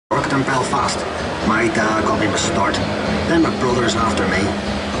worked in Belfast. My dad got me my start, then my brothers after me.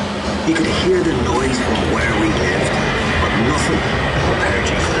 You could hear the noise from where we lived, but nothing compared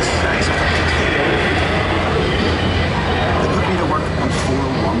you to the size of it. They put me to work on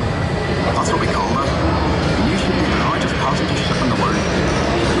 401. That's what we called it. We used to be the largest passenger ship in the world.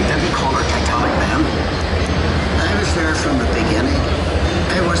 We didn't call her Titanic then. I was there from the beginning.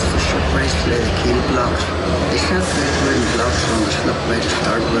 I watched the ship race through the keel blocks. They sent the wooden blocks on the slipway to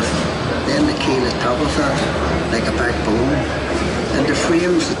start with, then the keel atop of that, like a backbone, and the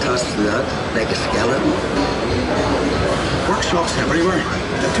frames attached to that, like a skeleton. Workshops everywhere.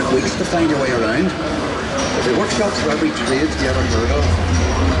 It took weeks to find your way around. The workshops for every trade you ever heard of.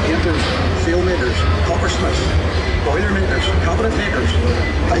 Painters, sailmakers, coppersmiths, boiler makers, cabinet makers.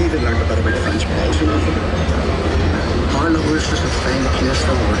 I even learned a bit about French balls. Harlowers is a fine place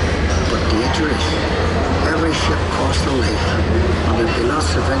to work, but dangerous. Every ship costs a life, and there'd be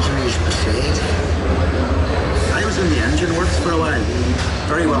lots of injuries besides. I was in the engine works for a while.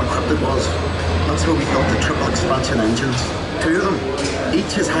 Very well equipped it was. That's where we built the triple expansion engines. 2 of them,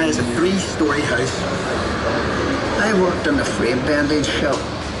 each as high as a 3-story house. I worked in the frame bending shop.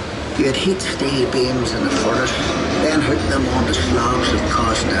 You'd heat steel beams in the furnace, then hook them onto slabs of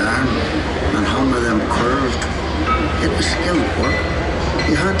cast iron and hammer them curved. It was skilled work.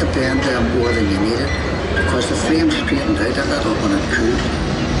 You had to bend them more than you needed because the frame straightened out a little when it cooled.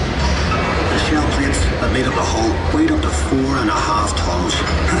 The shell plates that made up the hull weighed up to 4.5 tons.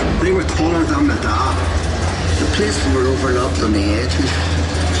 They were taller than the dad. The plates were overlapped on the edges.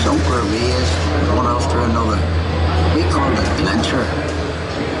 Some were raised, one after another. We called it clincher.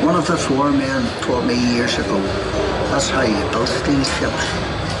 One of the foremen taught me years ago. That's how you built steel ships.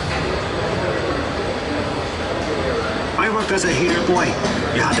 I worked as a heater boy.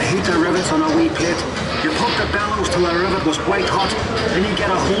 You had to heat the rivets on a wee plate. You put the bellows till the rivet was white hot, then you get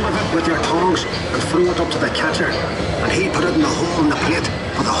a hold of it with your tongs and throw it up to the catcher, and he put it in the hole in the plate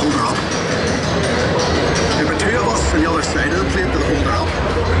for the holder up. There were 2 of us on the other side of the plate to hold her up.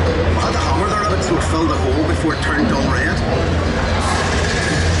 We had to hammer the rivet so it filled the hole before it turned dull red.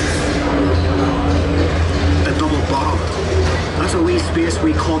 The double bottom. That's a wee space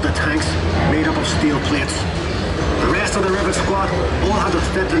we called the tanks, made up of steel plates. The rest of the rivet squad all had to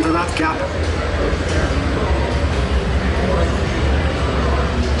fit into that gap.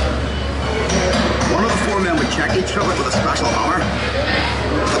 One of the foremen would check each rivet with a special hammer.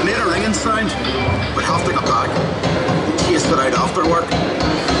 If it made a ringing sound, we'd have to go back and chase it out after work.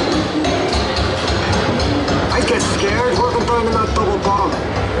 I'd get scared working down in that double bottom.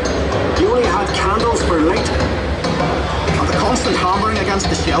 You only had candles for light. And the constant hammering against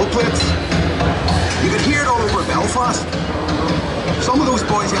the shell plates. You could hear it all over Belfast. Some of those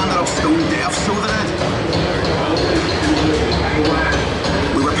boys ended up stone deaf, so they did.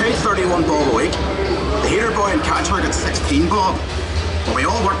 We were paid 31 bob a week. The heater boy and catcher got 16 bob. But we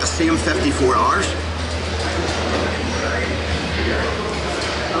all worked the same 54 hours.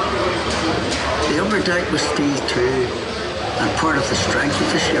 The upper deck was steel too, and part of the strength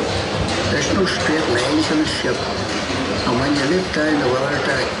of the ship. There's no straight lines in the ship, and when you look down the weather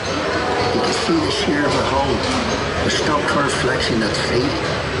deck, you can see the shear of the hull, the stock curve flexing at sea.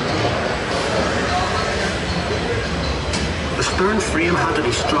 The stern frame had to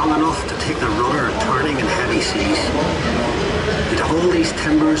be strong enough to take the rudder turning in heavy seas. You'd hold these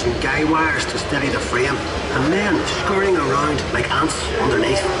timbers and guy wires to steady the frame, and men scurrying around like ants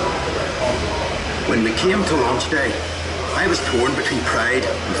underneath. When we came to launch day, I was torn between pride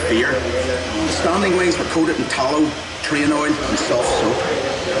and fear. The standing ways were coated in tallow, train oil and soft soap.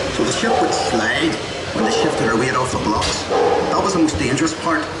 So the ship would slide when they shifted her weight off the blocks. That was the most dangerous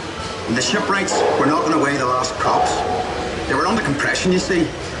part. And the shipwrights were knocking away the last props. They were under compression, you see,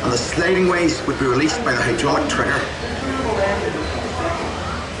 and the sliding ways would be released by the hydraulic trigger.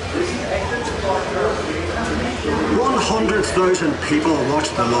 100,000 people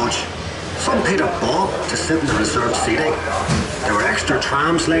watched the launch. Some paid a bob to sit in the reserved seating. There were extra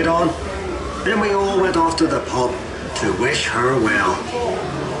trams laid on. Then we all went off to the pub to wish her well.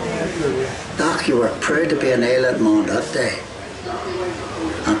 Doc, you were proud to be an island man that day.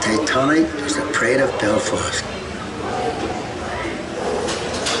 And Titanic was the pride of Belfast.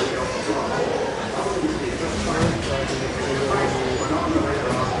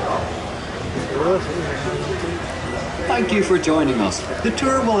 Thank you for joining us. The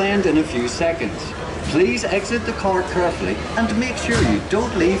tour will end in a few seconds. Please exit the car carefully and make sure you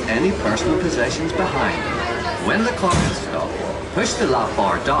don't leave any personal possessions behind. When the clock is stopped, push the lap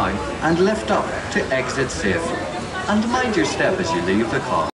bar down and lift up to exit safely. And mind your step as you leave the car.